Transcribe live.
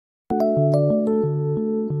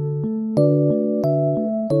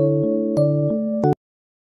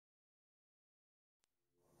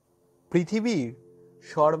পৃথিবীর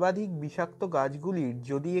সর্বাধিক বিষাক্ত গাছগুলির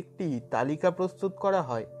যদি একটি তালিকা প্রস্তুত করা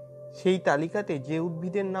হয়, সেই তালিকাতে যে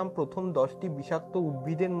উদ্ভিদের নাম প্রথম 10টি বিষাক্ত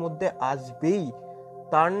উদ্ভিদের মধ্যে আসবেই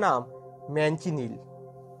তার নাম ম্যানচিনিল।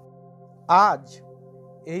 আজ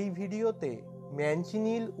এই ভিডিওতে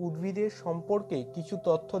ম্যানচিনিল উদ্ভিদের সম্পর্কে কিছু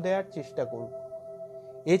তথ্য দেওয়ার চেষ্টা করব।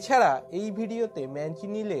 এছাড়া এই ভিডিওতে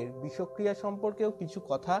ম্যানচিনিলের বিষক্রিয়া সম্পর্কেও কিছু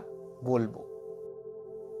কথা বলবো।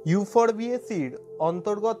 ইউফরবিয়েসির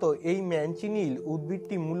অন্তর্গত এই ম্যানচিনিল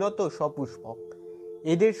উদ্ভিদটি মূলত সপুষ্পক।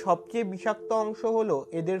 এদের সবচেয়ে বিষাক্ত অংশ হলো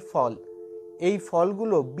এদের ফল। এই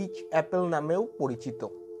ফলগুলো বিচ অ্যাপেল নামেও পরিচিত।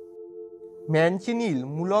 ম্যানচিনিল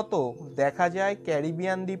মূলত দেখা যায়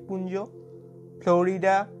ক্যারিবিয়ান দ্বীপপুঞ্জ,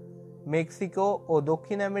 ফ্লোরিডা, মেক্সিকো ও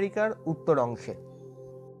দক্ষিণ আমেরিকার উত্তর অংশে।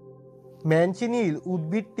 ম্যানচিনিল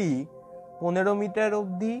উদ্ভিদটি 15 মিটার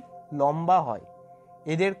অবধি লম্বা হয়।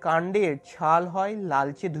 এদের কাণ্ডের ছাল হয়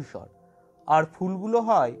লালচে ধূসর আর ফুলগুলো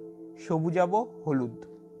হয় সবুজাভ হলুদ।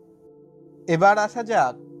 এবার আসা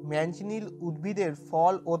যাক ম্যানচিনিল উদ্ভিদের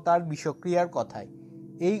ফল ও তার বিষক্রিয়ার কথায়।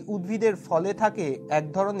 এই উদ্ভিদের ফলে থাকে এক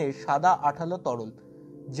ধরনের সাদা আঠালো তরল,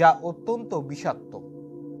 যা অত্যন্ত বিষাক্ত।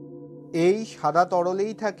 এই সাদা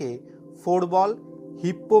তরলেই থাকে ফোরবল,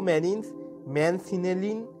 হিপ্পোম্যানিনস,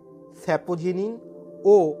 ম্যানসিনেলিন, স্যাপোজিনিন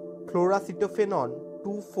ও ফ্লোরাসিটোফেনন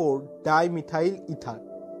 2,4-ডাইমিথাইল ইথার।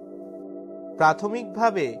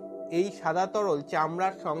 প্রাথমিকভাবে এই সাদা তরল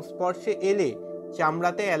চামড়ার সংস্পর্শে এলে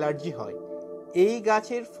চামড়াতে অ্যালার্জি হয়। এই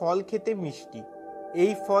গাছের ফল খেতে মিষ্টি।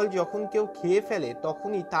 এই ফল যখন কেউ খেয়ে ফেলে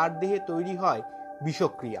তখনই তার দেহে তৈরি হয়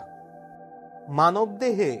বিষক্রিয়া। মানব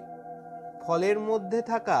দেহে ফলের মধ্যে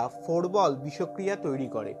থাকা ফোরবল বিষক্রিয়া তৈরি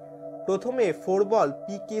করে। প্রথমে ফোরবল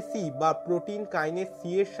পিকেসি বা প্রোটিন কাইনেজ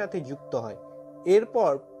সি এর সাথে যুক্ত হয়।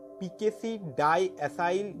 এরপর পিকেসি ডাই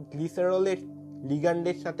অ্যাসাইল গ্লিসারলের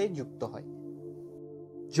লিগ্যান্ডের সাথে যুক্ত হয়।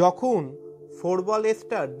 যখন ফোরবল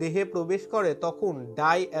এস্টার দেহে প্রবেশ করে তখন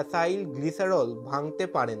ডাই অ্যাসাইল গ্লিসারল ভাঙতে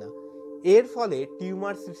পারে না। এর ফলে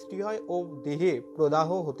টিউমার সৃষ্টি হয় ও দেহে প্রদাহ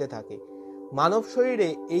হতে থাকে। মানব শরীরে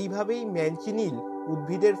এইভাবেই ম্যানচিনিল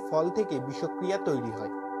উদ্ভিদের ফল থেকে বিষক্রিয়া তৈরি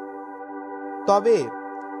হয়। তবে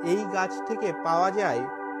এই গাছ থেকে পাওয়া যায়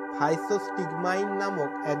ফাইসোস্টিগমাইন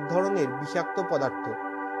নামক এক ধরনের বিষাক্ত পদার্থ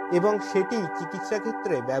এবং সেটি চিকিৎসা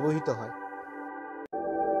ক্ষেত্রে ব্যবহৃত হয়।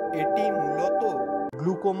 এটি মূলত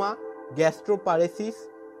গ্লুকোমা, গ্যাস্ট্রোপারেসিস,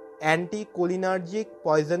 অ্যান্টিকোলিনার্জিক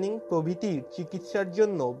পয়জনিং প্রভৃতির চিকিৎসার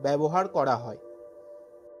জন্য ব্যবহার করা হয়।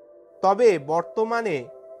 তবে বর্তমানে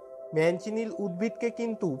ম্যানচিনিল উদ্ভিদকে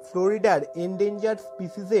কিন্তু ফ্লোরিডার এন্ডেঞ্জার্ড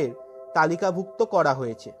স্পিসিসের তালিকাভুক্ত করা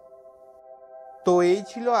হয়েছে। তো এই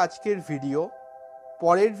ছিল আজকের ভিডিও।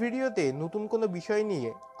 পরের ভিডিওতে নতুন কোনো বিষয় নিয়ে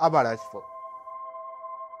আবার আসবো।